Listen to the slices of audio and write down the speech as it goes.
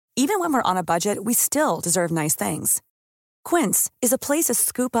Even when we're on a budget, we still deserve nice things. Quince is a place to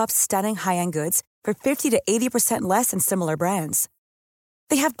scoop up stunning high-end goods for 50 to 80% less than similar brands.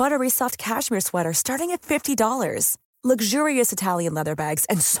 They have buttery soft cashmere sweaters starting at $50, luxurious Italian leather bags,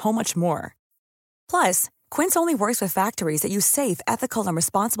 and so much more. Plus, Quince only works with factories that use safe, ethical, and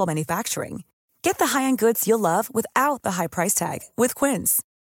responsible manufacturing. Get the high-end goods you'll love without the high price tag with Quince.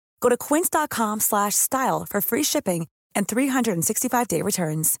 Go to quince.com/style for free shipping and 365-day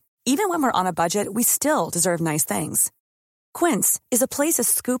returns. Even when we're on a budget, we still deserve nice things. Quince is a place to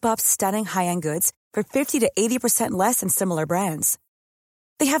scoop up stunning high-end goods for 50 to 80% less than similar brands.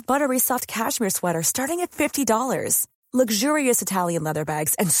 They have buttery soft cashmere sweaters starting at $50, luxurious Italian leather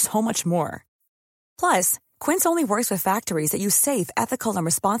bags, and so much more. Plus, Quince only works with factories that use safe, ethical, and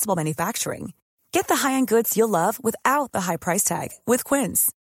responsible manufacturing. Get the high-end goods you'll love without the high price tag with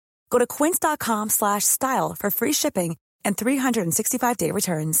Quince. Go to quince.com/style for free shipping and 365-day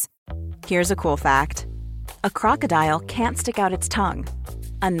returns. Here's a cool fact. A crocodile can't stick out its tongue.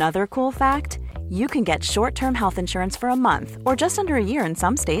 Another cool fact, you can get short-term health insurance for a month or just under a year in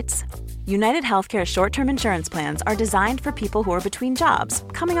some states. United Healthcare short-term insurance plans are designed for people who are between jobs,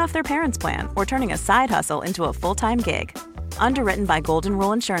 coming off their parents' plan, or turning a side hustle into a full-time gig. Underwritten by Golden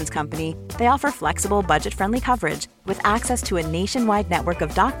Rule Insurance Company, they offer flexible, budget-friendly coverage with access to a nationwide network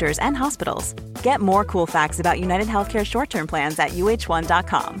of doctors and hospitals. Get more cool facts about United Healthcare short-term plans at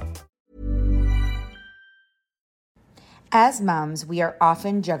uh1.com. As moms, we are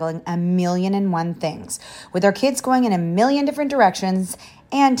often juggling a million and one things. With our kids going in a million different directions,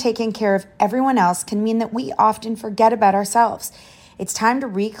 and taking care of everyone else can mean that we often forget about ourselves. It's time to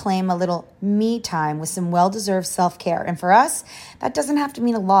reclaim a little me time with some well-deserved self-care. And for us, that doesn't have to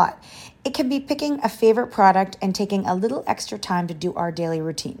mean a lot. It can be picking a favorite product and taking a little extra time to do our daily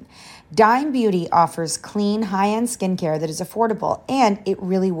routine. Dime Beauty offers clean, high-end skincare that is affordable, and it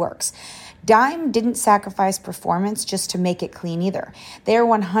really works. Dime didn't sacrifice performance just to make it clean either. They are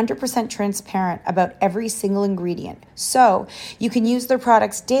 100% transparent about every single ingredient, so you can use their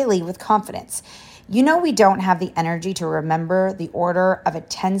products daily with confidence. You know we don't have the energy to remember the order of a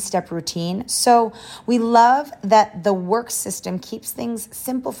 10-step routine, so we love that the work system keeps things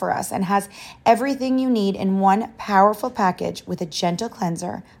simple for us and has everything you need in one powerful package with a gentle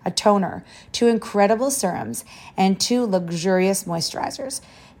cleanser, a toner, 2 incredible serums, and 2 luxurious moisturizers.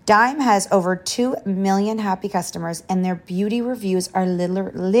 Dime has over 2 million happy customers, and their beauty reviews are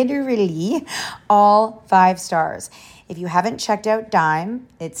literally all 5 stars. If you haven't checked out Dime,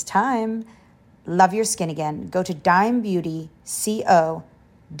 it's time. Love your skin again. Go to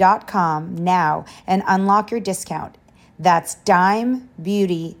dimebeautyco.com now and unlock your discount. That's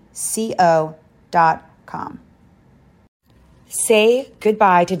dimebeautyco.com. Say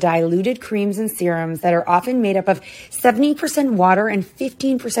goodbye to diluted creams and serums that are often made up of 70% water and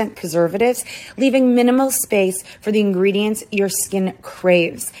 15% preservatives, leaving minimal space for the ingredients your skin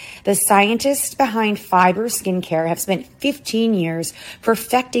craves. The scientists behind fiber skincare have spent 15 years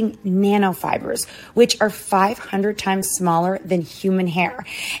perfecting nanofibers, which are 500 times smaller than human hair.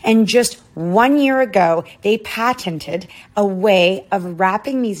 And just 1 year ago, they patented a way of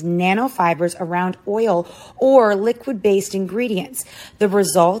wrapping these nanofibers around oil or liquid-based ingredients. The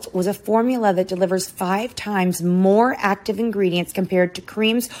result was a formula that delivers 5 times more active ingredients compared to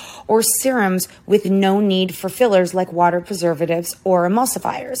creams or serums with no need for fillers like water preservatives or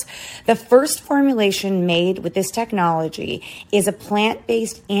emulsifiers. The first formulation made with this technology is a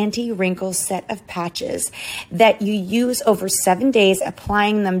plant-based anti-wrinkle set of patches that you use over 7 days,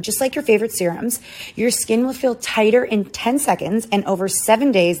 applying them just like your favorite serums. Your skin will feel tighter in 10 seconds, and over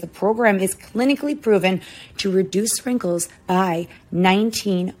 7 days, the program is clinically proven to reduce wrinkles by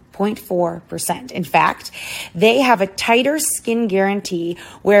 19.4%. In fact, they have a tighter skin guarantee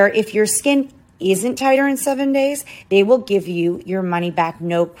where if your skin isn't tighter in 7 days, they will give you your money back,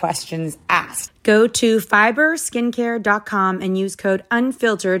 no questions asked. Go to fiberskincare.com and use code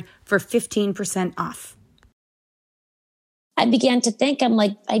UNFILTERED for 15% off. I began to think, I'm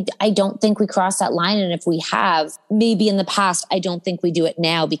like, I don't think we crossed that line. And if we have, maybe in the past, I don't think we do it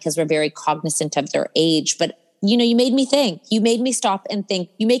now because we're very cognizant of their age. But, you know, you made me think. You made me stop and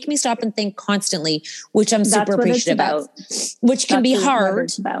think. You make me stop and think constantly, which I'm super appreciative of. Which can be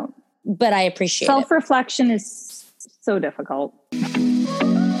hard, but I appreciate it. Self-reflection is so difficult.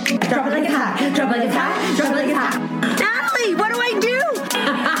 Drop it like it's hot. Drop it like it's hot. Drop it like it's hot. Natalie, what do I do?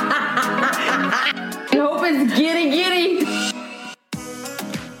 I hope it's giddy.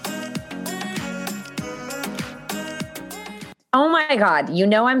 Oh my God. You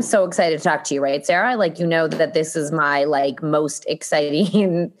know, I'm so excited to talk to you, right, Sarah? Like, you know that this is my most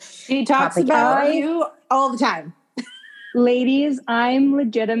exciting She talks about you all the time. Ladies, I'm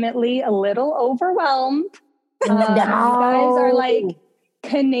legitimately a little overwhelmed. You guys are like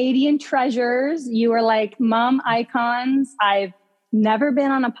Canadian treasures. You are like mom icons. I've never been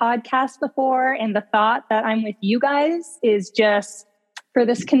on a podcast before. And the thought that I'm with you guys is just, for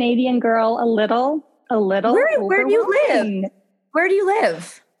this Canadian girl, a little. Where do you live? Where do you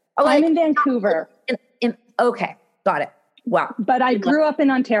live? Oh, I'm in Vancouver. Okay, got it. Wow. But I grew up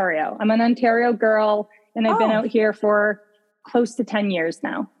in Ontario. I'm an Ontario girl, and I've been out here for close to 10 years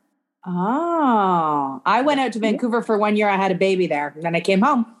now. Oh, I went out to Vancouver for 1 year. I had a baby there, and then I came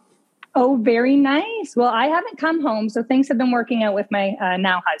home. Oh, very nice. Well, I haven't come home, so things have been working out with my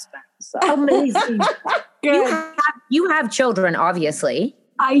now husband. So. Amazing. You have children, obviously.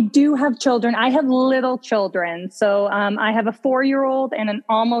 I do have children. I have little children. So I have a 4-year-old and an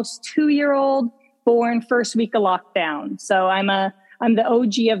almost 2-year-old born first week of lockdown. So I'm the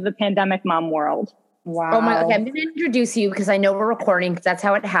OG of the pandemic mom world. Wow. Oh my, okay, I'm going to introduce you because I know we're recording because that's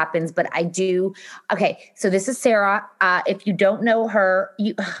how it happens, but I do. Okay, so this is Sarah. If you don't know her,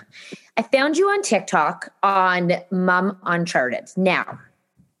 I found you on TikTok on Mom Uncharted. Now,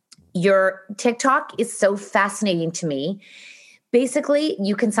 your TikTok is so fascinating to me. Basically,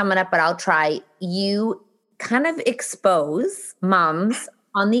 you can sum it up, but I'll try. You kind of expose moms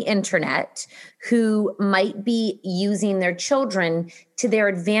on the internet who might be using their children to their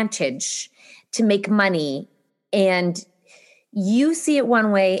advantage to make money, and you see it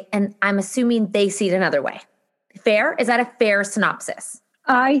one way, and I'm assuming they see it another way. Fair? Is that a fair synopsis?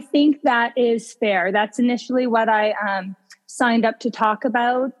 I think that is fair. That's initially what I signed up to talk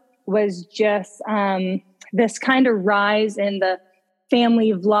about, was just this kind of rise in the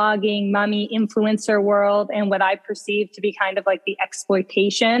family vlogging, mommy influencer world, and what I perceive to be kind of like the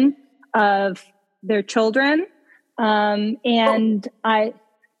exploitation of their children.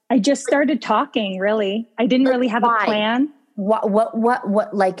 I just started talking, really. I didn't really have a plan. What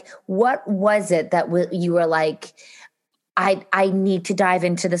was it that you were like, I need to dive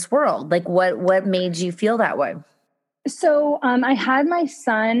into this world? Like what made you feel that way? So I had my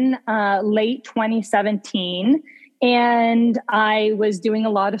son late 2017, and I was doing a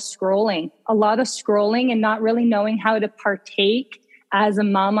lot of scrolling and not really knowing how to partake as a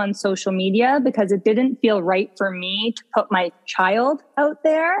mom on social media because it didn't feel right for me to put my child out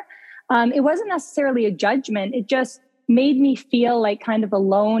there. It wasn't necessarily a judgment. It just made me feel like kind of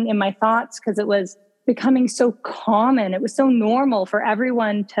alone in my thoughts because it was becoming so common. It was so normal for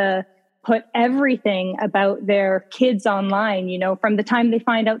everyone to put everything about their kids online, from the time they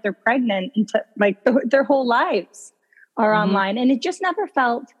find out they're pregnant into like their whole lives are online. And it just never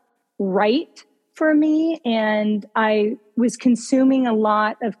felt right for me. And I was consuming a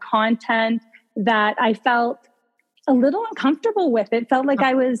lot of content that I felt a little uncomfortable with. It felt like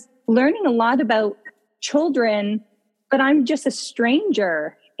I was learning a lot about children, but I'm just a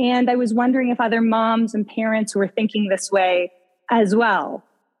stranger. And I was wondering if other moms and parents were thinking this way as well.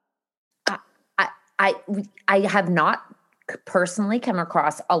 I have not personally come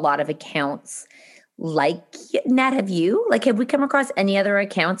across a lot of accounts like Nat, have you? Like, have we come across any other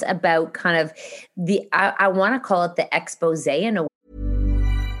accounts about kind of I want to call it the expose in a way?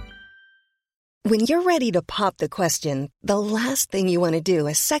 When you're ready to pop the question, the last thing you want to do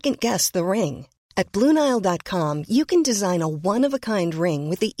is second guess the ring. At BlueNile.com, you can design a one-of-a-kind ring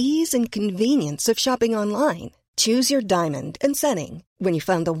with the ease and convenience of shopping online. Choose your diamond and setting. When you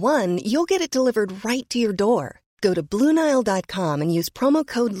find the one, you'll get it delivered right to your door. Go to BlueNile.com and use promo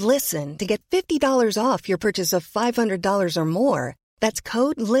code LISTEN to get $50 off your purchase of $500 or more. That's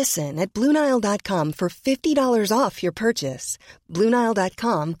code LISTEN at BlueNile.com for $50 off your purchase.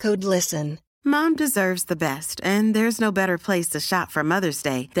 BlueNile.com, code LISTEN. Mom deserves the best, and there's no better place to shop for Mother's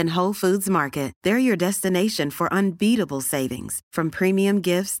Day than Whole Foods Market. They're your destination for unbeatable savings, from premium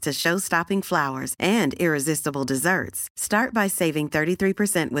gifts to show-stopping flowers and irresistible desserts. Start by saving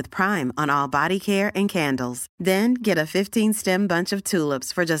 33% with Prime on all body care and candles. Then get a 15-stem bunch of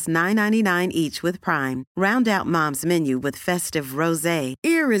tulips for just $9.99 each with Prime. Round out Mom's menu with festive rosé,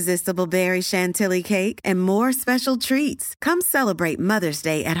 irresistible berry chantilly cake, and more special treats. Come celebrate Mother's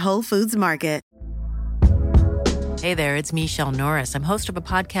Day at Whole Foods Market. Hey there, it's Michelle Norris. I'm host of a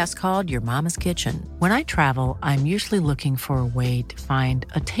podcast called Your Mama's Kitchen. When I travel, I'm usually looking for a way to find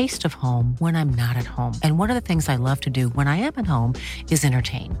a taste of home when I'm not at home. And one of the things I love to do when I am at home is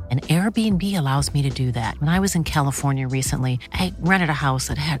entertain. And Airbnb allows me to do that. When I was in California recently, I rented a house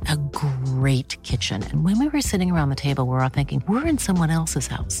that had a great kitchen. And when we were sitting around the table, we were all thinking, we're in someone else's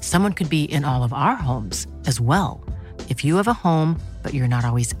house. Someone could be in all of our homes as well. If you have a home, but you're not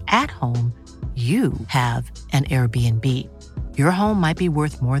always at home, you have an Airbnb. Your home might be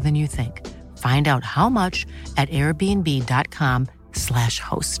worth more than you think. Find out how much at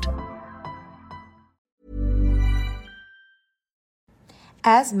airbnb.com/host.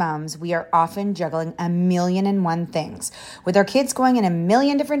 As moms, we are often juggling a million and one things. With our kids going in a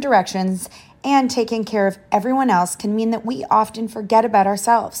million different directions and taking care of everyone else can mean that we often forget about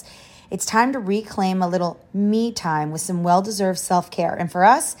ourselves. It's time to reclaim a little me time with some well-deserved self-care. And for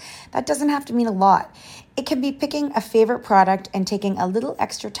us, that doesn't have to mean a lot. It can be picking a favorite product and taking a little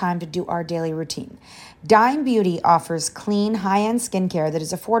extra time to do our daily routine. Dime Beauty offers clean, high-end skincare that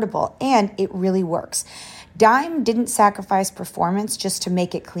is affordable, and it really works. Dime didn't sacrifice performance just to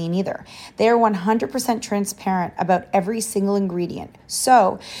make it clean either. They are 100% transparent about every single ingredient,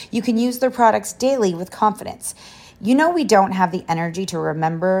 so you can use their products daily with confidence. You know we don't have the energy to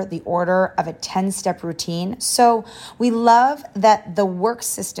remember the order of a 10-step routine, so we love that the work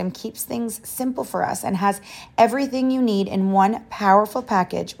system keeps things simple for us and has everything you need in one powerful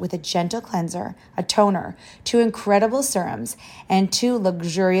package with a gentle cleanser, a toner, 2 incredible serums, and 2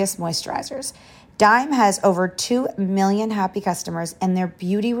 luxurious moisturizers. Dime has over 2 million happy customers, and their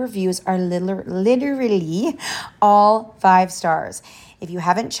beauty reviews are literally all 5 stars. If you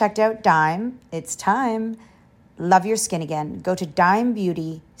haven't checked out Dime, it's time. Love your skin again. Go to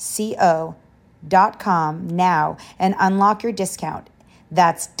dimebeautyco.com now and unlock your discount.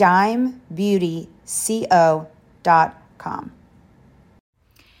 That's dimebeautyco.com.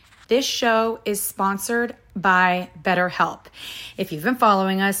 This show is sponsored by BetterHelp. If you've been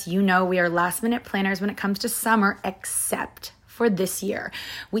following us, you know we are last-minute planners when it comes to summer, except for this year.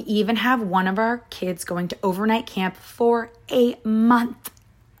 We even have one of our kids going to overnight camp for a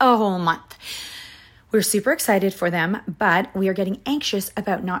whole month. We're super excited for them, but we are getting anxious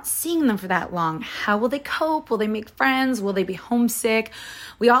about not seeing them for that long. How will they cope? Will they make friends? Will they be homesick?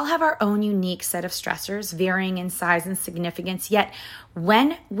 We all have our own unique set of stressors, varying in size and significance, yet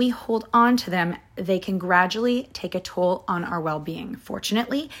when we hold on to them, they can gradually take a toll on our well-being.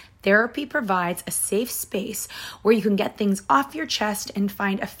 Fortunately, therapy provides a safe space where you can get things off your chest and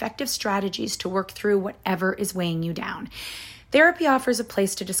find effective strategies to work through whatever is weighing you down. Therapy offers a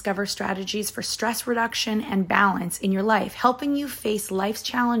place to discover strategies for stress reduction and balance in your life, helping you face life's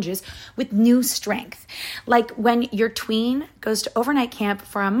challenges with new strength. Like when your tween goes to overnight camp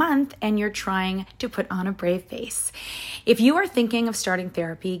for a month and you're trying to put on a brave face. If you are thinking of starting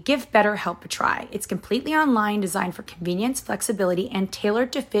therapy, give BetterHelp a try. It's completely online, designed for convenience, flexibility, and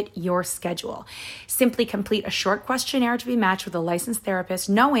tailored to fit your schedule. Simply complete a short questionnaire to be matched with a licensed therapist,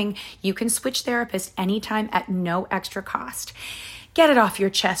 knowing you can switch therapists anytime at no extra cost. Get it off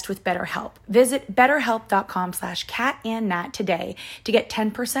your chest with BetterHelp. Visit betterhelp.com/catandnat today to get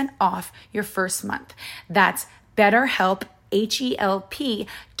 10% off your first month. That's BetterHelp,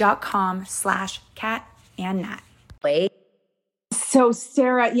 HELP.com/catandnat. Wait. So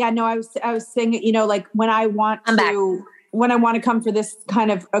Sarah, I was saying, like when I want to come for this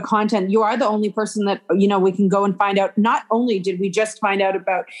kind of a content, you are the only person that, we can go and find out. Not only did we just find out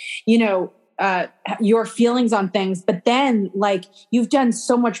about, your feelings on things, but then like you've done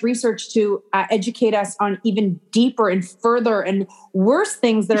so much research to educate us on even deeper and further and worse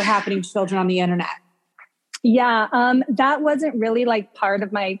things that are happening to children on the internet. Yeah. That wasn't really like part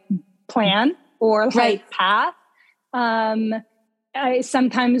of my plan or path. I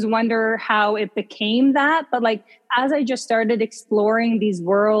sometimes wonder how it became that, but like, as I just started exploring these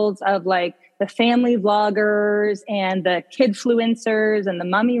worlds of like the family vloggers and the kidfluencers and the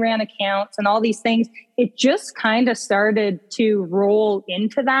mummy ran accounts and all these things, it just kind of started to roll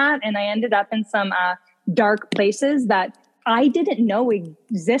into that. And I ended up in some dark places that I didn't know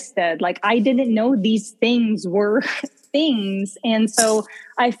existed. Like I didn't know these things were things. And so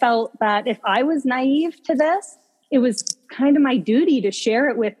I felt that if I was naive to this, it was kind of my duty to share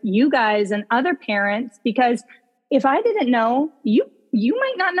it with you guys and other parents, because if I didn't know, you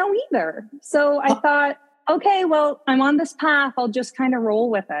might not know either. So I thought, okay, well, I'm on this path. I'll just kind of roll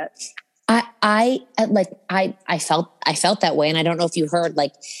with it. I felt that way. And I don't know if you heard,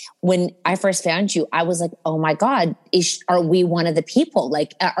 like when I first found you, I was like, oh my God, are we one of the people?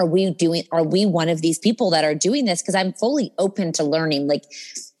 Like, are we one of these people that are doing this? Cause I'm fully open to learning. Like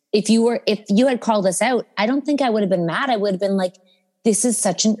if you had called us out, I don't think I would have been mad. I would have been like, this is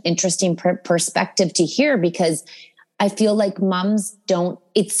such an interesting perspective to hear, because I feel like moms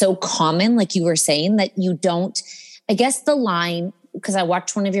it's so common, like you were saying, that you don't, I guess the line, because I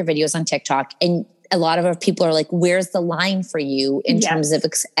watched one of your videos on TikTok and a lot of our people are like, where's the line for you in terms of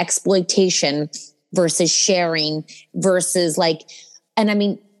exploitation versus sharing versus like, and I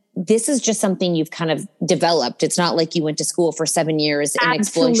mean, this is just something you've kind of developed. It's not like you went to school for 7 years in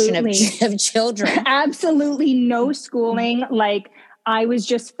exploitation of children. Absolutely no schooling. Like I was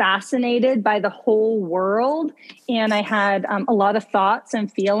just fascinated by the whole world. And I had a lot of thoughts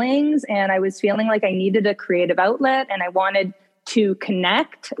and feelings, and I was feeling like I needed a creative outlet, and I wanted to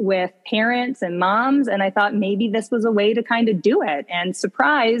connect with parents and moms. And I thought maybe this was a way to kind of do it. And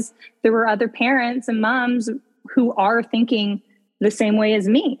surprise, there were other parents and moms who are thinking the same way as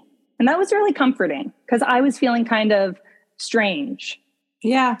me. And that was really comforting because I was feeling kind of strange.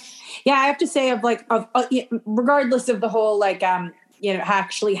 Yeah. Yeah. I have to say regardless of the whole, like,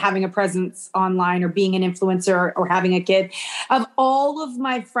 actually having a presence online or being an influencer or having a kid, of all of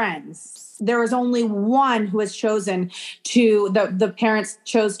my friends, there is only one who has chosen to, the parents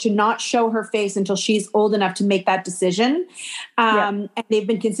chose to not show her face until she's old enough to make that decision. And they've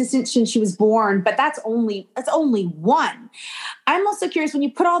been consistent since she was born, but that's only one. I'm also curious, when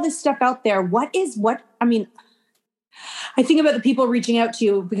you put all this stuff out there, I think about the people reaching out to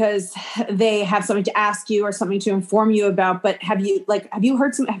you because they have something to ask you or something to inform you about. But have you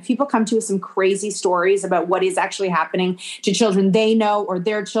heard have people come to you with some crazy stories about what is actually happening to children they know or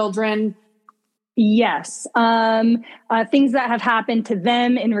their children? Yes. Things that have happened to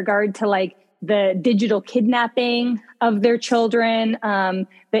them in regard to like the digital kidnapping of their children, the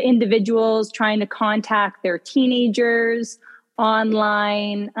individuals trying to contact their teenagers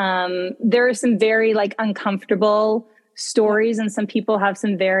online. There are some very like uncomfortable stories, and some people have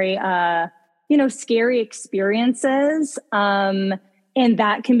some very, scary experiences. And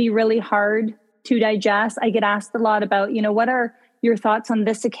that can be really hard to digest. I get asked a lot about, what are your thoughts on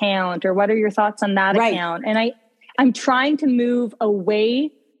this account, or what are your thoughts on that account? And I'm trying to move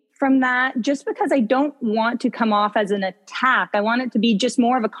away from that, just because I don't want to come off as an attack. I want it to be just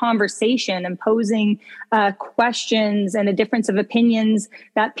more of a conversation and posing questions and a difference of opinions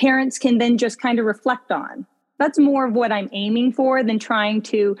that parents can then just kind of reflect on. That's more of what I'm aiming for than trying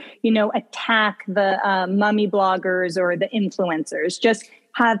to, attack the mummy bloggers or the influencers. Just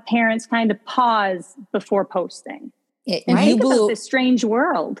have parents kind of pause before posting and think about this strange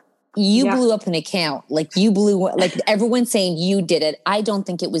world. You blew up an account. Like everyone's saying you did it. I don't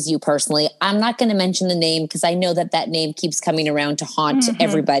think it was you personally. I'm not going to mention the name because I know that name keeps coming around to haunt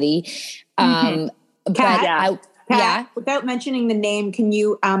everybody. Kat, without mentioning the name, can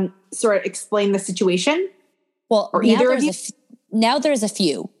you sort of explain the situation? Well, or either of you? Now there's a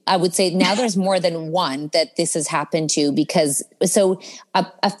few. I would say now there's more than one that this has happened to, because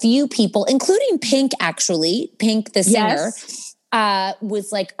a few people, including Pink, the singer,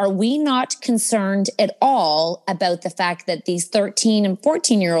 was like, are we not concerned at all about the fact that these 13 and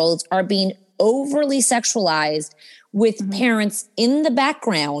 14-year-olds are being overly sexualized with parents in the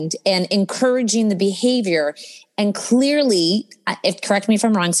background and encouraging the behavior, and clearly, correct me if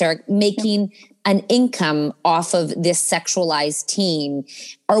I'm wrong, Sarah, making an income off of this sexualized teen?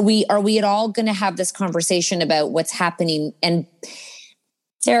 Are we at all going to have this conversation about what's happening? And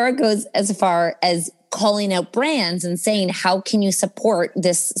Sarah goes as far as calling out brands and saying, how can you support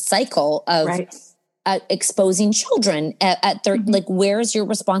this cycle of exposing children at like, where's your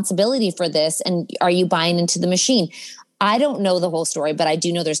responsibility for this? And are you buying into the machine? I don't know the whole story, but I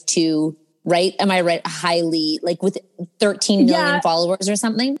do know there's two, right? Am I right? Highly, like with 13 million followers or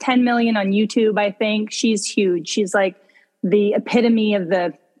something? 10 million on YouTube, I think. She's huge. She's like the epitome of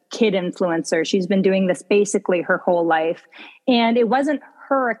the kid influencer. She's been doing this basically her whole life. And it wasn't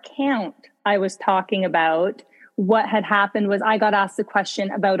her account I was talking about. What had happened was I got asked a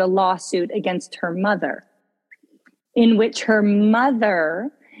question about a lawsuit against her mother, in which her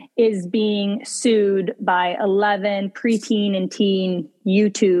mother is being sued by 11 preteen and teen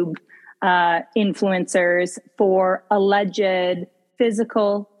YouTube influencers for alleged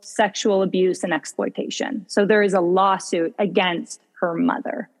physical, sexual abuse and exploitation. So there is a lawsuit against her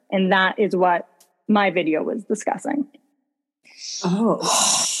mother. And that is what my video was discussing. Oh,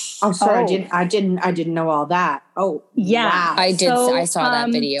 sorry. I didn't know all that. Oh, yeah. Wow. I did. So, I saw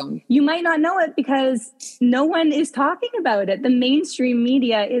that video. You might not know it because no one is talking about it. The mainstream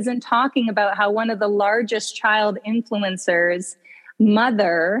media isn't talking about how one of the largest child influencers,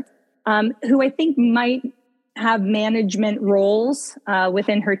 mother, who I think might have management roles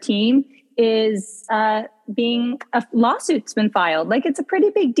within her team, is being a lawsuit's been filed. Like, it's a pretty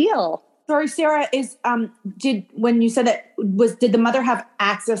big deal. Sorry, Sarah, when you said that, did the mother have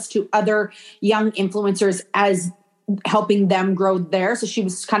access to other young influencers as helping them grow there? So she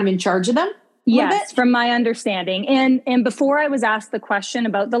was kind of in charge of them? Yes, from my understanding. And before I was asked the question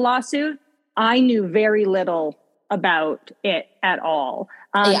about the lawsuit, I knew very little about it at all.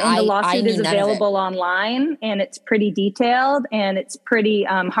 And the lawsuit is available online, and it's pretty detailed, and it's pretty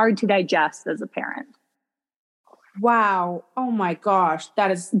hard to digest as a parent. Wow. Oh my gosh.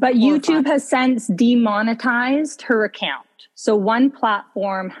 That is. But horrifying. YouTube has since demonetized her account. So one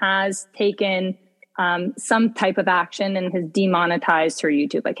platform has taken some type of action and has demonetized her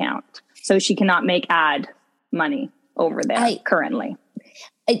YouTube account. So she cannot make ad money over there currently.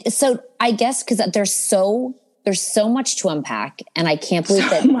 So I guess because there's so much to unpack, and I can't believe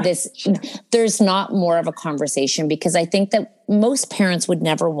there's not more of a conversation, because I think that most parents would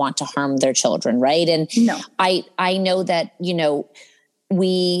never want to harm their children, right? And no. I know that, you know,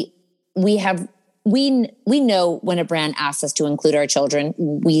 we know when a brand asks us to include our children,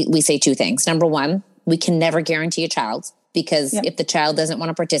 we say two things. Number one, we can never guarantee a child, because if the child doesn't want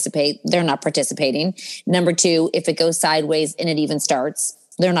to participate, they're not participating. Number two, if it goes sideways and it even starts,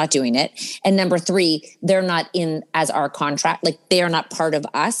 they're not doing it. And number three, they're not in as our contract. Like, they are not part of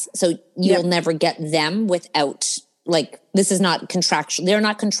us. So you'll never get them without, like, this is not contractual. They're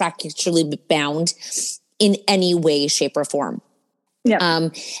not contractually bound in any way, shape, or form. Yeah.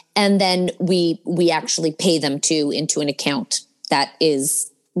 And then we actually pay them into an account that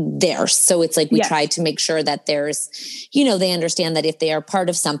is theirs. So it's like we try to make sure that there's, you know, they understand that if they are part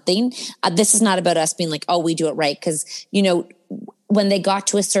of something, this is not about us being like, oh, we do it right. Because, you know, when they got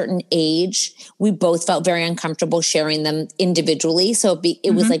to a certain age, we both felt very uncomfortable sharing them individually. So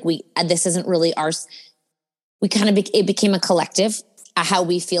it was like, this isn't really ours. We kind of, it became a collective, how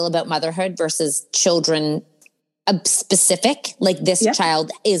we feel about motherhood versus children specific, like this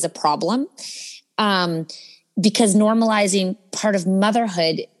child is a problem. Because normalizing part of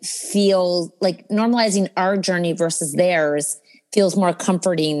motherhood feels like normalizing our journey versus theirs feels more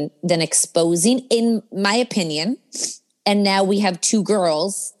comforting than exposing, in my opinion. And now we have two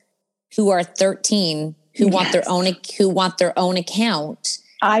girls who are 13 who want their own account.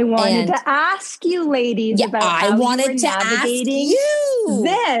 I wanted to ask you ladies about how you were navigating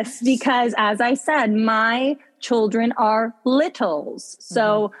this, because as I said, my children are littles.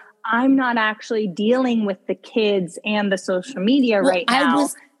 So I'm not actually dealing with the kids and the social media right now.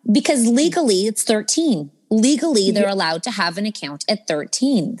 Because legally it's 13. Legally, they're allowed to have an account at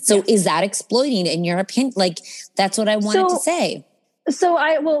 13. So is that exploiting in your opinion? Like, that's what I wanted to say. So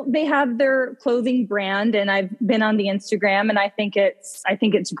they have their clothing brand, and I've been on the Instagram, and I think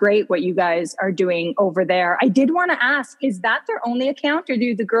it's great what you guys are doing over there. I did want to ask, is that their only account, or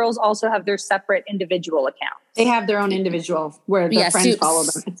do the girls also have their separate individual account? They have their own individual where their friends follow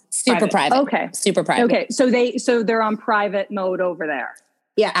them. It's super private. Okay. Super private. Okay. So they're on private mode over there.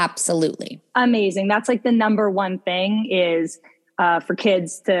 Yeah, absolutely. Amazing. That's like the number one thing is for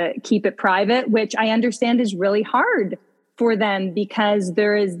kids to keep it private, which I understand is really hard for them, because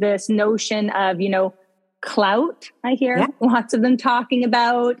there is this notion of, you know, clout, I hear lots of them talking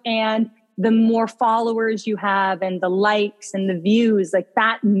about, and the more followers you have and the likes and the views, like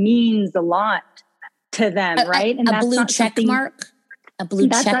that means a lot to them, right? And that's blue not check mark. A blue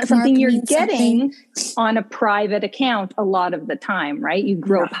that's check not something mark you're getting on a private account a lot of the time, right? You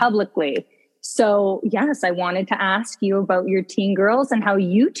grow publicly. So yes, I wanted to ask you about your teen girls and how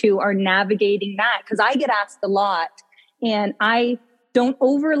you two are navigating that, because I get asked a lot and I don't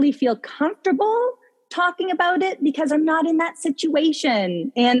overly feel comfortable talking about it because I'm not in that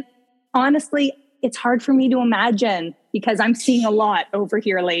situation. And honestly, it's hard for me to imagine, because I'm seeing a lot over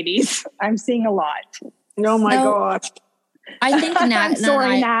here, ladies. I'm seeing a lot. Oh my gosh. I think Nat,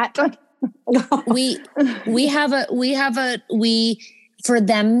 Nat. For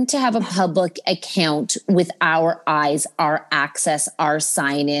them to have a public account with our eyes, our access, our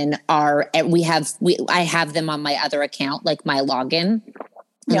sign in, I have them on my other account, like my login,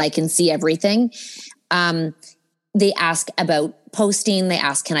 and I can see everything. They ask about posting. They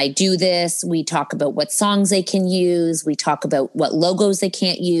ask, can I do this? We talk about what songs they can use. We talk about what logos they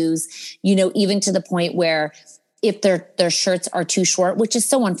can't use, you know, even to the point where if their shirts are too short, which is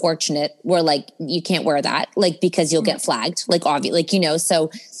so unfortunate, we're like, you can't wear that, like, because you'll get flagged, like, obviously, like, you know,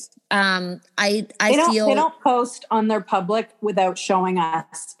 so I feel they don't post on their public without showing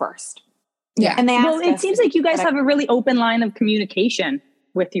us first. Yeah. And it seems like you guys have a really open line of communication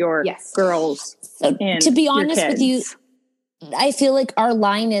with your girls. So, to be honest with you, I feel like our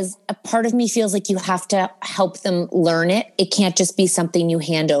line is, a part of me feels like you have to help them learn it. It can't just be something you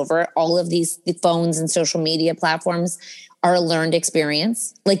hand over. All of the phones and social media platforms are a learned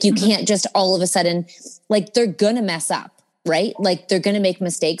experience. Like, you can't just all of a sudden, like, they're going to mess up, right? Like, they're going to make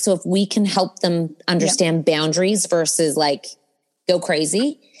mistakes. So if we can help them understand boundaries versus like go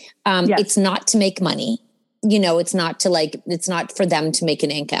crazy, it's not to make money. You know, it's not for them to make an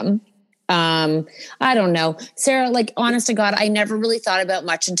income. I don't know, Sarah, like, honest to God, I never really thought about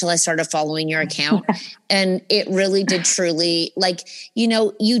much until I started following your account. And it really did truly, like, you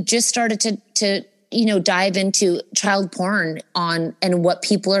know, you just started to, you know, dive into child porn and what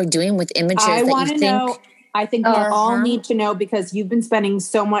people are doing with images. I want to know I think we all need to know, because you've been spending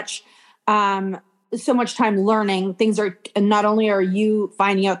so much time learning things. Are not only are you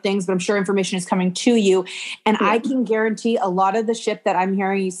finding out things, but I'm sure information is coming to you. And I can guarantee a lot of the shit that I'm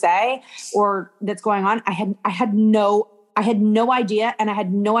hearing you say or that's going on, I had no idea. And I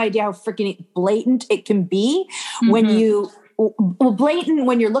had no idea how freaking blatant it can be when blatant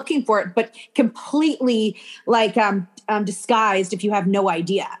when you're looking for it, but completely like disguised if you have no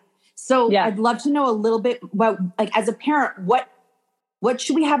idea. So I'd love to know a little bit about, like, as a parent, what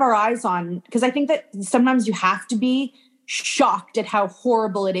should we have our eyes on? Because I think that sometimes you have to be shocked at how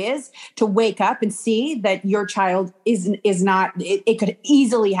horrible it is to wake up and see that your child is not, it could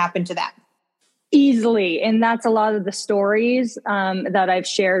easily happen to them. Easily. And that's a lot of the stories that I've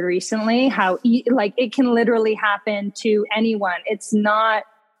shared recently, how it can literally happen to anyone. It's not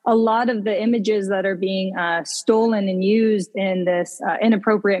a lot of the images that are being stolen and used in this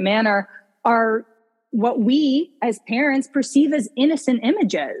inappropriate manner are what we as parents perceive as innocent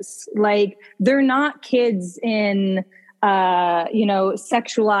images. Like, they're not kids in,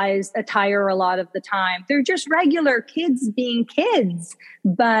 sexualized attire a lot of the time. They're just regular kids being kids.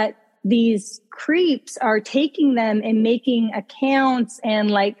 But these creeps are taking them and making accounts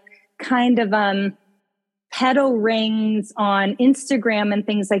and like kind of pedo rings on Instagram and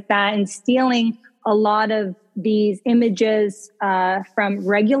things like that, and stealing a lot of these images from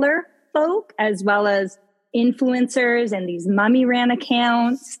regular folk as well as influencers and these mummy ran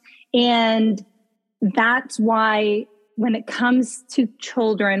accounts. And that's why when it comes to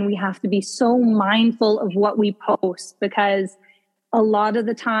children, we have to be so mindful of what we post, because a lot of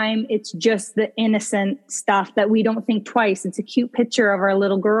the time it's just the innocent stuff that we don't think twice. It's a cute picture of our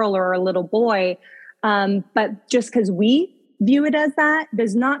little girl or our little boy. But just because we view it as that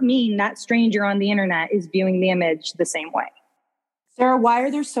does not mean that stranger on the internet is viewing the image the same way. Sarah, why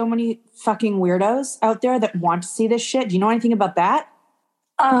are there so many fucking weirdos out there that want to see this shit? Do you know anything about that?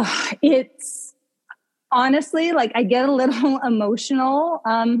 It's honestly, like, I get a little emotional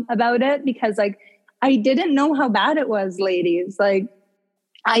about it, because like, I didn't know how bad it was, ladies. Like,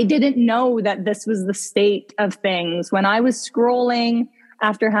 I didn't know that this was the state of things. When I was scrolling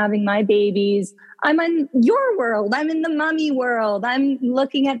after having my babies, I'm in your world. I'm in the mummy world. I'm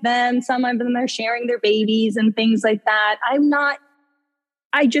looking at them. Some of them are sharing their babies and things like that.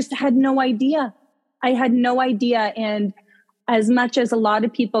 I just had no idea. I had no idea. And as much as a lot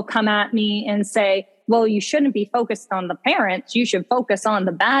of people come at me and say, well, you shouldn't be focused on the parents, you should focus on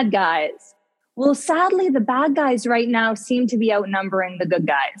the bad guys. Well, sadly, the bad guys right now seem to be outnumbering the good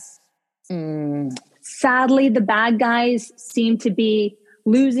guys. Sadly, the bad guys seem to be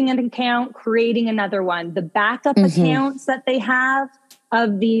losing an account, creating another one. The backup accounts that they have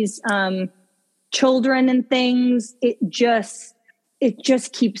of these children and things, it just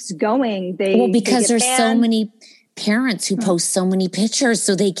keeps going. Because there's so many parents who post so many pictures,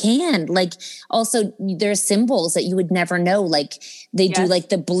 so they can, like, also there's symbols that you would never know, like they do like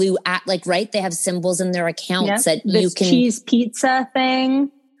the blue at, like, right, they have symbols in their accounts that this you can cheese pizza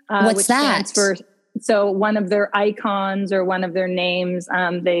thing. What's that? So one of their icons or one of their names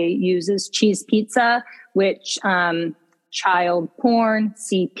they use is cheese pizza, which child porn,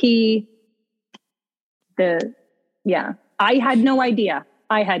 CP. I had no idea.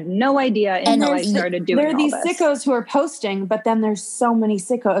 Until I started doing all this. There are these sickos who are posting, but then there's so many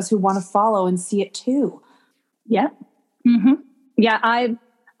sickos who want to follow and see it too. Yeah. Yeah,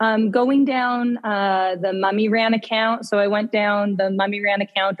 I'm going down the Mummy Ran account. So I went down the Mummy Ran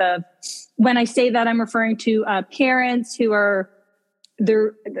account of, when I say that, I'm referring to parents who are,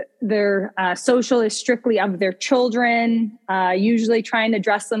 their social is strictly of their children, usually trying to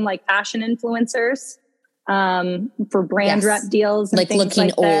dress them like fashion influencers. For brand rep deals and like things looking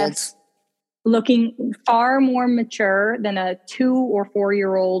like old, this. Looking far more mature than a 2 or 4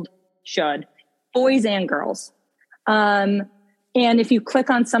 year old should, boys and girls. And if you click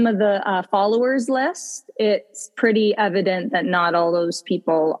on some of the followers list, it's pretty evident that not all those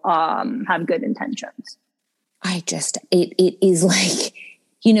people have good intentions. It is like,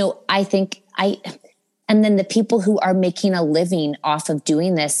 I think and then the people who are making a living off of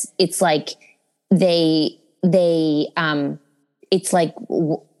doing this, it's like it's like,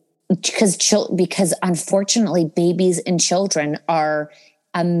 because unfortunately babies and children are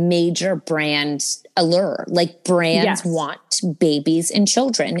a major brand allure. Like, brands want babies and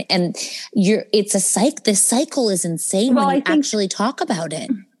children, and this cycle is insane when you actually talk about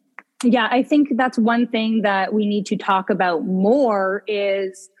it. Yeah, I think that's one thing that we need to talk about more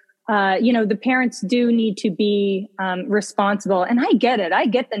is, the parents do need to be responsible. And I get it. I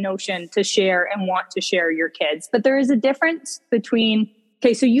get the notion to share and want to share your kids. But there is a difference between,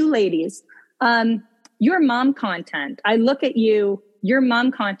 so you ladies, your mom content. I look at you, your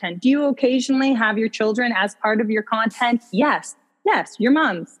mom content. Do you occasionally have your children as part of your content? Yes, your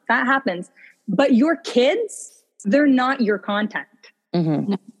moms, that happens. But your kids, they're not your content.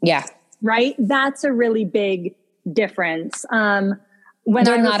 Mm-hmm. Yeah. Right? That's a really big difference. When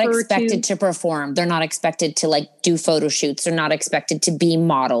they're not expected to perform, they're not expected to like do photo shoots. They're not expected to be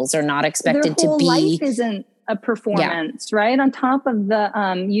models. They're not expected to be. Their whole life isn't a performance, right? On top of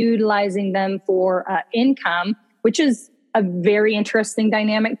the utilizing them for income, which is a very interesting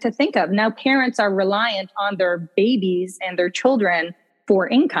dynamic to think of. Now, parents are reliant on their babies and their children for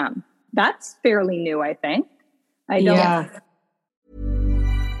income. That's fairly new, I think.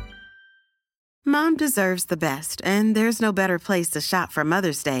 Mom deserves the best, and there's no better place to shop for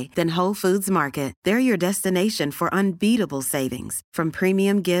Mother's Day than Whole Foods Market. They're your destination for unbeatable savings, from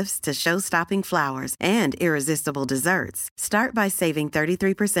premium gifts to show-stopping flowers and irresistible desserts. Start by saving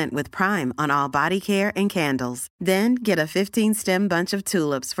 33% with Prime on all body care and candles. Then get a 15-stem bunch of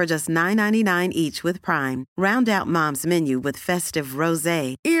tulips for just $9.99 each with Prime. Round out Mom's menu with festive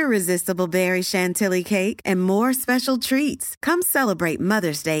rosé, irresistible berry chantilly cake, and more special treats. Come celebrate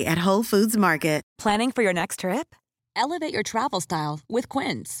Mother's Day at Whole Foods Market. Planning for your next trip? Elevate your travel style with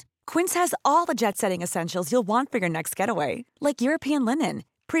Quince. Quince has all the jet-setting essentials you'll want for your next getaway, like European linen,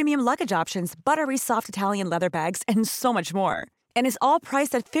 premium luggage options, buttery soft Italian leather bags, and so much more. And is all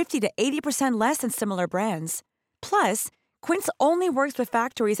priced at 50 to 80% less than similar brands. Plus, Quince only works with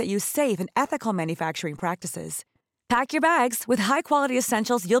factories that use safe and ethical manufacturing practices. Pack your bags with high-quality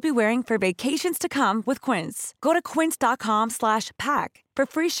essentials you'll be wearing for vacations to come with Quince. Go to quince.com/pack for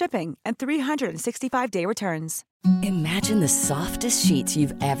free shipping and 365-day returns. Imagine the softest sheets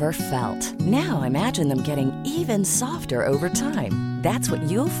you've ever felt. Now imagine them getting even softer over time. That's what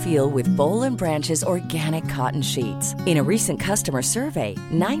you'll feel with Boll & Branch's organic cotton sheets. In a recent customer survey,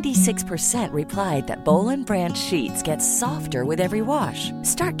 96% replied that Boll & Branch sheets get softer with every wash.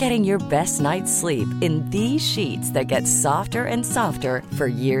 Start getting your best night's sleep in these sheets that get softer and softer for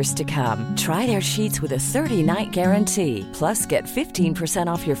years to come. Try their sheets with a 30-night guarantee. Plus, get 15%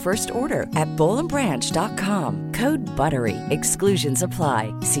 off your first order at bollandbranch.com. Code BUTTERY. Exclusions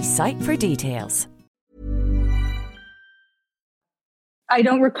apply. See site for details. I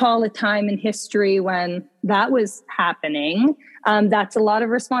don't recall a time in history when that was happening. That's a lot of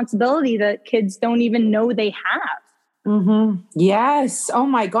responsibility that kids don't even know they have. Mm-hmm. Yes. Oh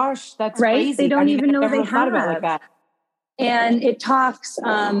my gosh. That's right. Crazy. They don't even know they have. About like that. And it talks,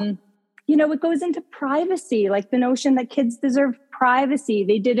 it goes into privacy, like the notion that kids deserve privacy.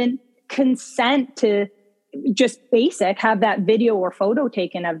 They didn't consent to just have that video or photo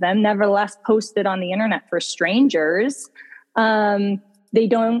taken of them, nevertheless posted on the internet for strangers. They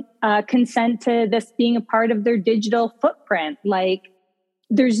don't consent to this being a part of their digital footprint. Like,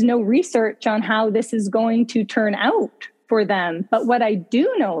 there's no research on how this is going to turn out for them. But what I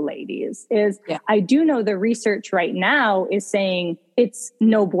do know, ladies, is I do know the research right now is saying it's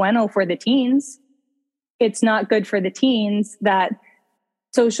no bueno for the teens. It's not good for the teens that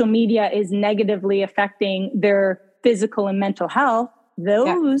social media is negatively affecting their physical and mental health.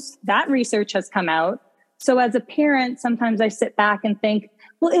 That research has come out. So as a parent, sometimes I sit back and think,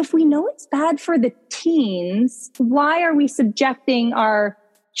 well, if we know it's bad for the teens, why are we subjecting our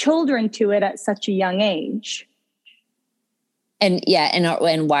children to it at such a young age? And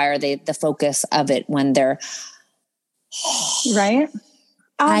why are they the focus of it when they're right?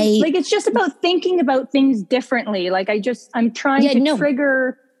 It's just about thinking about things differently. Like I'm trying to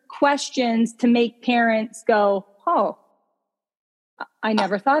trigger questions to make parents go, oh, I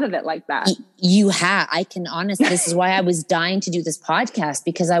never thought of it like that. I can honestly, this is why I was dying to do this podcast,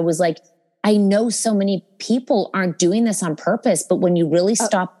 because I was like, I know so many people aren't doing this on purpose, but when you really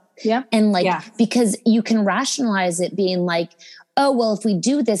stop because you can rationalize it being like, oh, well, if we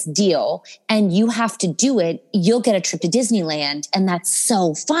do this deal and you have to do it, you'll get a trip to Disneyland. And that's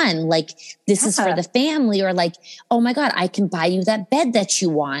so fun. Like, this is for the family, or like, oh my God, I can buy you that bed that you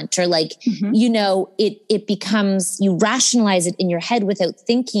want. Or like, it becomes, you rationalize it in your head without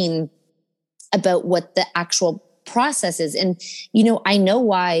thinking about what the actual process is. And, I know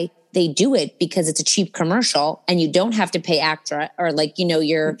why they do it, because it's a cheap commercial and you don't have to pay ACTRA or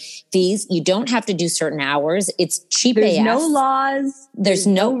your fees. You don't have to do certain hours. It's cheap. There's no laws. There's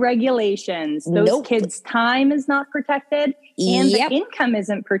no regulations. Those kids' time is not protected and the income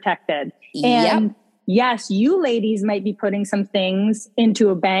isn't protected. And yes, you ladies might be putting some things into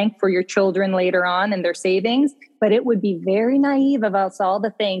a bank for your children later on in their savings, but it would be very naive of us all to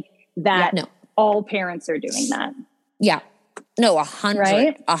think that all parents are doing that. Yeah. No,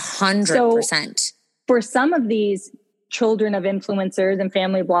 100%. So for some of these children of influencers and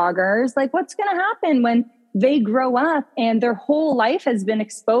family bloggers, like what's going to happen when they grow up and their whole life has been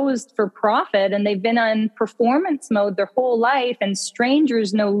exposed for profit and they've been on performance mode their whole life and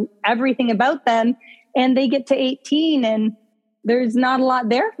strangers know everything about them and they get to 18 and there's not a lot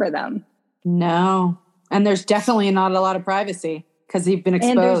there for them. No. And there's definitely not a lot of privacy because you've been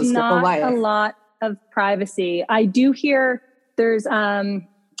exposed and there's their whole life. Not a lot of privacy. I do hear there's a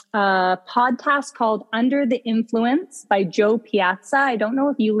podcast called Under the Influence by Joe Piazza. I don't know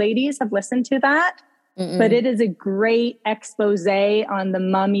if you ladies have listened to that. Mm-mm. But it is a great expose on the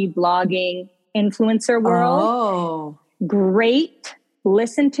mommy blogging influencer world. Oh, great.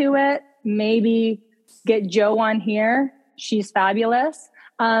 Listen to it. Maybe get Joe on here. She's fabulous.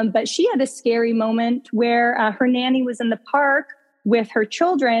 But she had a scary moment where her nanny was in the park with her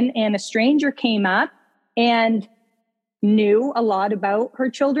children and a stranger came up and knew a lot about her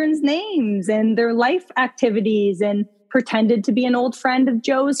children's names and their life activities and pretended to be an old friend of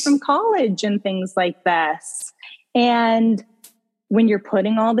Joe's from college and things like this. And when you're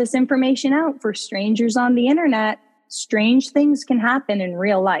putting all this information out for strangers on the internet, strange things can happen in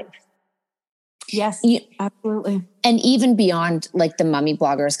real life. Yes, absolutely. And even beyond like the mummy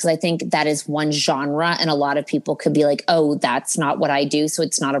bloggers, because I think that is one genre and a lot of people could be like, oh, that's not what I do, so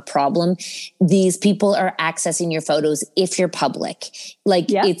it's not a problem. These people are accessing your photos if you're public. Like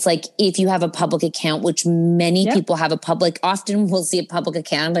it's like if you have a public account, which many people have a public, often we'll see a public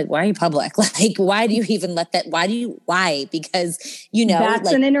account, like, why are you public? Like, why do you even let that? Why? Because, you know. That's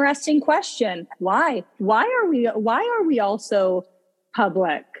like, an interesting question. Why? Why are we also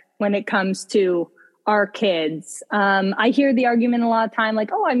public when it comes to our kids? I hear the argument a lot of time, like,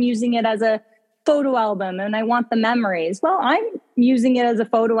 oh, I'm using it as a photo album and I want the memories. Well, I'm using it as a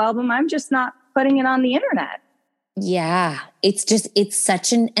photo album. I'm just not putting it on the internet. Yeah, it's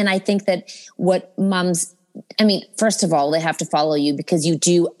such and I think that what moms, I mean, first of all, they have to follow you because you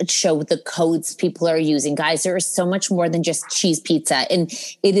do show the codes people are using. Guys, there is so much more than just cheese pizza. And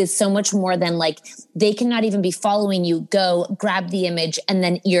it is so much more than like, they cannot even be following you. Go grab the image and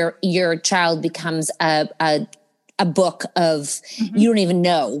then your child becomes a book of, you don't even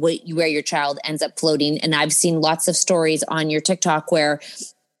know where your child ends up floating. And I've seen lots of stories on your TikTok where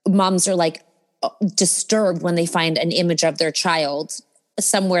moms are like disturbed when they find an image of their child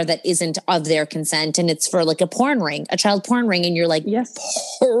somewhere that isn't of their consent, and it's for like a child porn ring, and you're like, yes,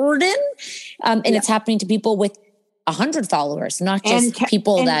 pardon? And it's happening to people with 100 followers, not just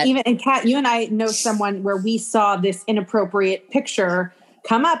people that. And Kat, you and I know someone where we saw this inappropriate picture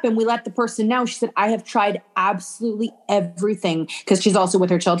come up, and we let the person know. She said, "I have tried absolutely everything," because she's also with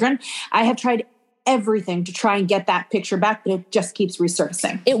her children. "I have tried everything to try and get that picture back, but it just keeps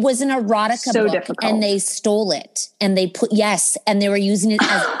resurfacing." It was an erotica book, difficult. And they stole it, and they and they were using it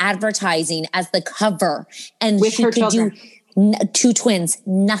as advertising, as the cover, and with she her could children. do two twins,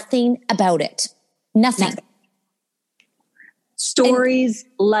 nothing about it, nothing. Stories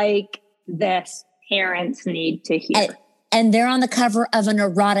like this, parents need to hear, and they're on the cover of an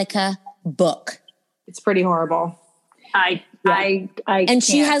erotica book. It's pretty horrible. And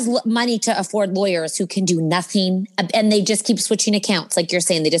she has money to afford lawyers who can do nothing, and they just keep switching accounts, like you're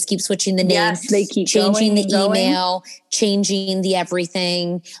saying. They just keep switching the names. Yes, they keep changing going, the email, changing the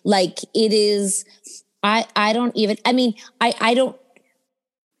everything. Like it is. I don't even. I mean, I don't.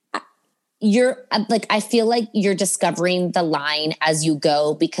 You're like, I feel like you're discovering the line as you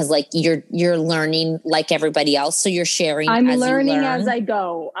go, because like you're learning like everybody else. So you're sharing. I'm learning as I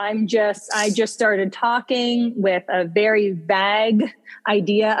go. I just started talking with a very vague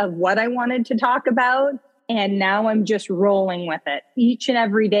idea of what I wanted to talk about. And now I'm just rolling with it. Each and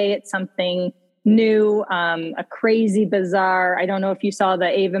every day it's something new, a crazy, bizarre. I don't know if you saw the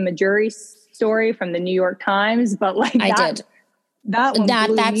Ava Majuri story from the New York Times, but like I did. That's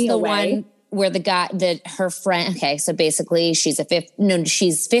the away. One where her friend, okay, so basically she's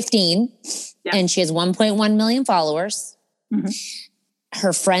 15 and she has 1.1 million followers. Mm-hmm.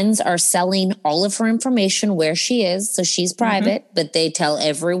 Her friends are selling all of her information where she is. So she's private, but they tell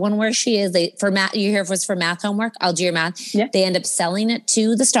everyone where she is. For math, you hear if it's for math homework, I'll do your math. Yeah. They end up selling it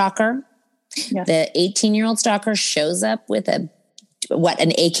to the stalker. Yeah. The 18-year-old stalker shows up with an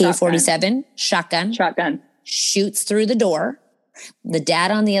AK-47 shotgun, shoots through the door. The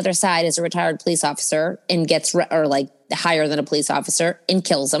dad on the other side is a retired police officer and gets higher than a police officer and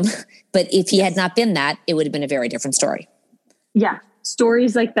kills him. But if he had not been that, it would have been a very different story. Yeah.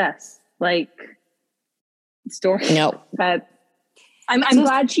 Stories like this, that I'm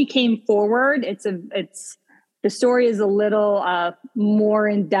glad she came forward. The story is a little more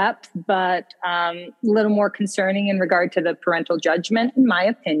in depth, but a little more concerning in regard to the parental judgment, in my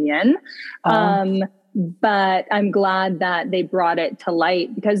opinion. But I'm glad that they brought it to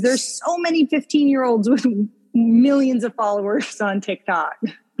light because there's so many 15-year-olds with millions of followers on TikTok.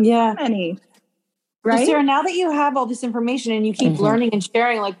 Yeah. Many. Right. So Sarah, now that you have all this information and you keep learning and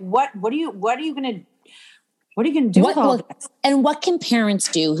sharing, like what are you going to do with all this? And what can parents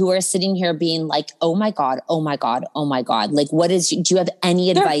do who are sitting here being like, oh my God, oh my God, oh my God. Like, do you have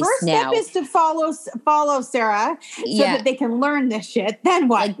any advice now? Their first step is to follow Sarah so that they can learn this shit. Then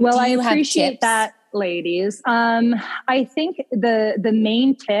what? Like, well, I appreciate that, ladies. I think the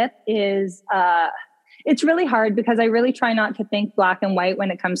main tip is, it's really hard because I really try not to think black and white when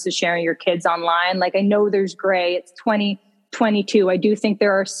it comes to sharing your kids online. Like, I know there's gray. It's 2022. I do think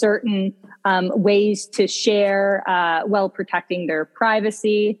there are certain ways to share while protecting their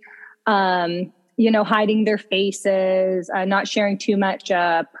privacy, hiding their faces, not sharing too much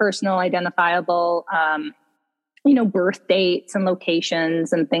personal identifiable, birth dates and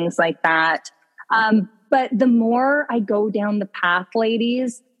locations and things like that. But the more I go down the path,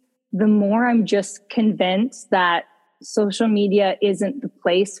 ladies, the more I'm just convinced that social media isn't the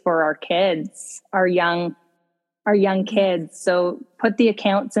place for our kids, our young kids. So put the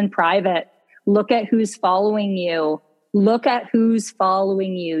accounts in private. Look at who's following you. Do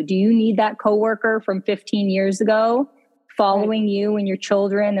you need that coworker from 15 years ago following you and your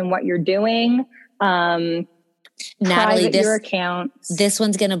children and what you're doing? Natalie, your accounts. This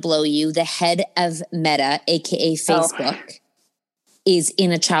one's going to blow you. The head of Meta, aka Facebook, is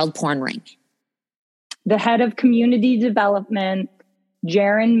in a child porn ring. The head of community development,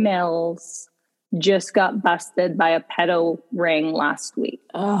 Jaron Mills, just got busted by a pedo ring last week.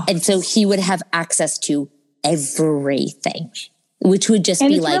 Oh. And so he would have access to everything, which would just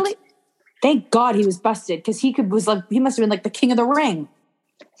be like, really, thank God he was busted because he must have been like the king of the ring.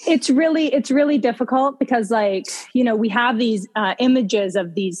 It's really difficult because we have these images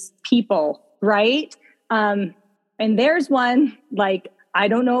of these people, right? And there's one, I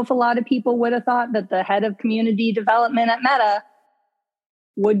don't know if a lot of people would have thought that the head of community development at Meta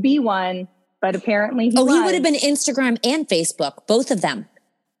would be one, but apparently he would have been Instagram and Facebook, both of them.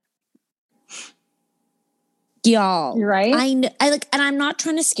 Y'all, you're right. And I'm not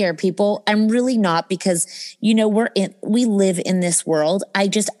trying to scare people. I'm really not, because, we live in this world.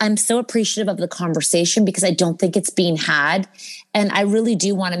 I'm so appreciative of the conversation because I don't think it's being had. And I really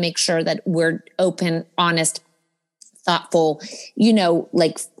do want to make sure that we're open, honest, thoughtful,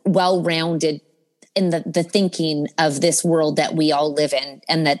 well-rounded in the thinking of this world that we all live in,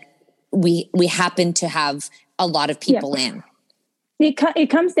 and that we happen to have a lot of people in. It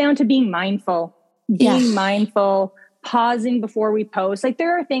comes down to being mindful, pausing before we post.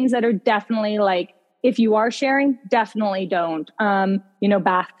 There are things that are definitely if you are sharing, definitely don't.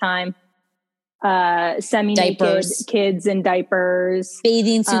 Bath time, semi-naked diapers. Kids in diapers,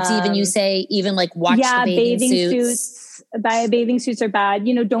 bathing suits. Even watch the bathing suits. Bathing suits are bad.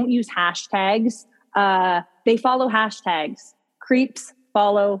 Don't use hashtags. They follow hashtags. Creeps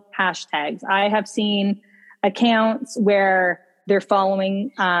follow hashtags. I have seen accounts where they're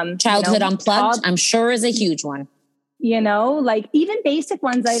following childhood unplugged. I'm sure is a huge one. Even basic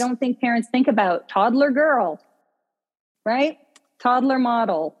ones I don't think parents think about. Toddler girl, right? Toddler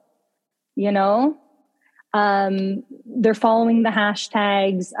model, they're following the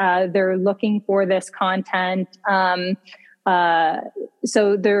hashtags. They're looking for this content.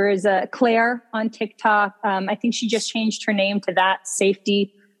 So there is a Claire on TikTok. I think she just changed her name to That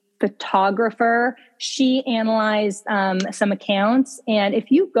Safety Photographer. She analyzed some accounts. And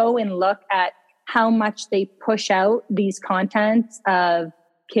if you go and look at how much they push out these contents of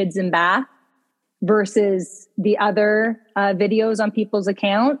kids in bath versus the other videos on people's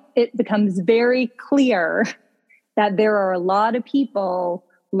account, it becomes very clear that there are a lot of people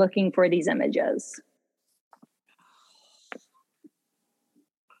looking for these images.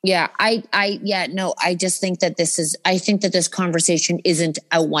 Yeah, I just think that I think that this conversation isn't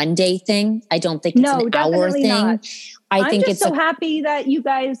a one day thing. I don't think it's an hour thing. Not. I'm just so happy that you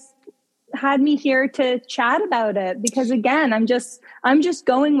guys had me here to chat about it, because again, I'm just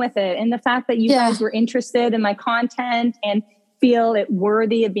going with it. And the fact that you guys were interested in my content and feel it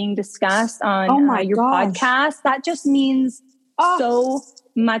worthy of being discussed on your podcast, that just means so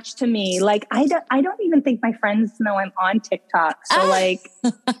much to me. I don't even think my friends know I'm on TikTok. So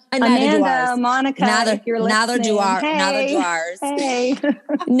Amanda, Monica, if you're listening, neither do ours. Hey.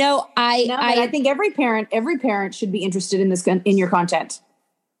 No, I think every parent should be interested in this, in your content,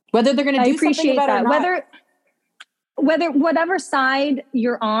 whether they're going to do something about it or not. Whether whatever side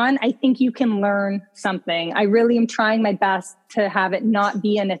you're on, I think you can learn something. I really am trying my best to have it not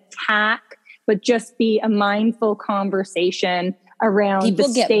be an attack, but just be a mindful conversation around people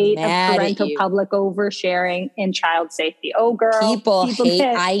the state of parental you. public oversharing in child safety. Oh, girl. People hate.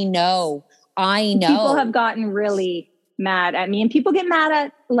 I know. People have gotten really mad at me, and people get mad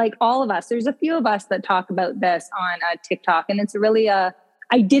at like all of us. There's a few of us that talk about this on TikTok, and it's really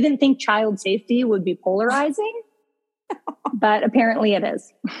I didn't think child safety would be polarizing, but apparently it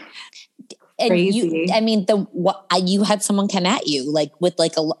is. And Crazy. You had someone come at you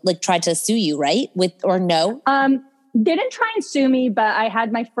with tried to sue you, right? Or no? Didn't try and sue me, but I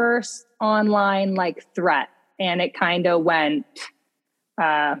had my first online threat, and it kind of went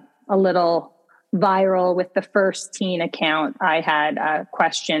a little viral with the first teen account. I had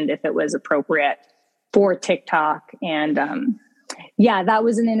questioned if it was appropriate for TikTok. And that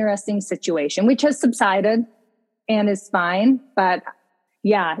was an interesting situation, which has subsided and is fine. But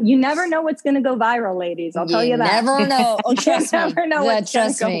yeah, you never know what's going to go viral, ladies. I'll tell you that. Never know. Oh, trust me. Never know what's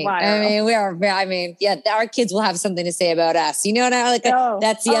going to go viral. Our kids will have something to say about us. You know what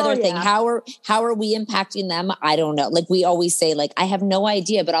that's the other thing. How are we impacting them? I don't know. We always say, I have no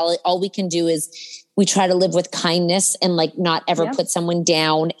idea, but all we can do is we try to live with kindness and not ever put someone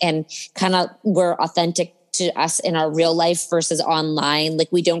down, and kind of we're authentic to us in our real life versus online.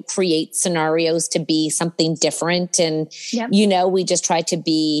 We don't create scenarios to be something different. And, we just try to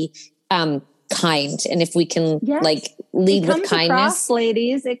be kind. And if we can lead with kindness. Across,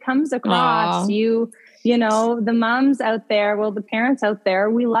 ladies, it comes across. You know, the moms out there, the parents out there,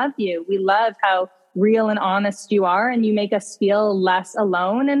 we love you. We love how real and honest you are, and you make us feel less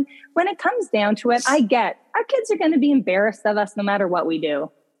alone. And when it comes down to it, I get our kids are going to be embarrassed of us no matter what we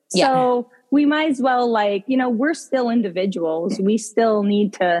do. So we might as well, we're still individuals. We still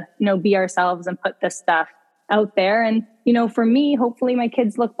need to, be ourselves and put this stuff out there. And, for me, hopefully my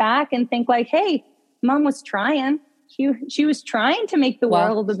kids look back and think hey, mom was trying. She was trying to make the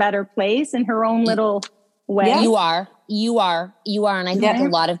world a better place in her own little way. Yeah. You are. And I think a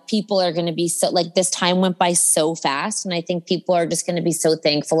lot of people are going to be so this time went by so fast. And I think people are just going to be so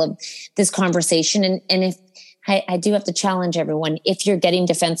thankful of this conversation. And if I do have to challenge everyone, if you're getting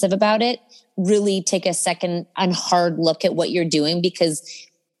defensive about it, really take a second and hard look at what you're doing. Because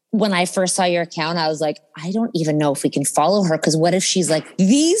when I first saw your account, I was I don't even know if we can follow her. Because what if she's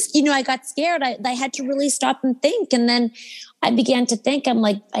these, I got scared. I had to really stop and think. And then I began to think, I'm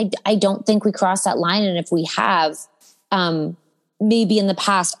I don't think we crossed that line. And if we have, maybe in the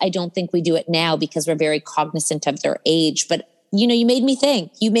past, I don't think we do it now because we're very cognizant of their age. But you made me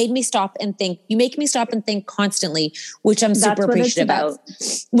think. You made me stop and think. You make me stop and think constantly, which I'm super appreciative of.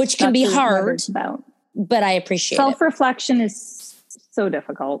 Which can be hard, but I appreciate it. Self-reflection is so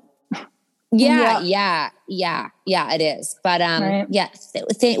difficult. Yeah, it is. But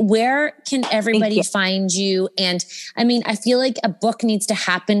where can everybody find you? And I feel like a book needs to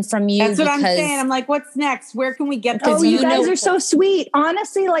happen from you. That's what I'm saying. I'm what's next? Where can we get this? Oh, you guys are so sweet.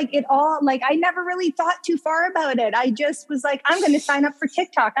 Honestly, it all, I never really thought too far about it. I just was I'm going to sign up for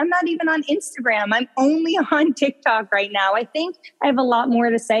TikTok. I'm not even on Instagram. I'm only on TikTok right now. I think I have a lot more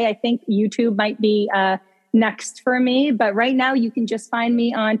to say. I think YouTube might be next for me. But right now you can just find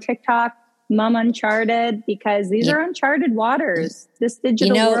me on TikTok, Mom Uncharted, because these are uncharted waters. This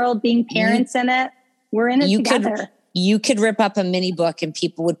digital world, being parents in it, we're in it together. You could rip up a mini book and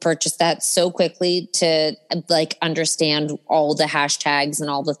people would purchase that so quickly to understand all the hashtags and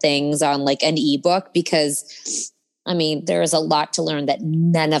all the things on an ebook, because there is a lot to learn that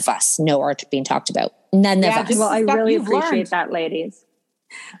none of us know are being talked about. None of us. Well, I really appreciate that, ladies.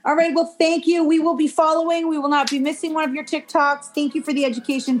 All right. Well, thank you. We will be following. We will not be missing one of your TikToks. Thank you for the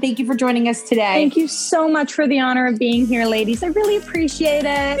education. Thank you for joining us today. Thank you so much for the honor of being here, ladies. I really appreciate it.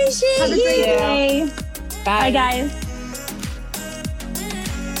 Have a great day. Bye, guys.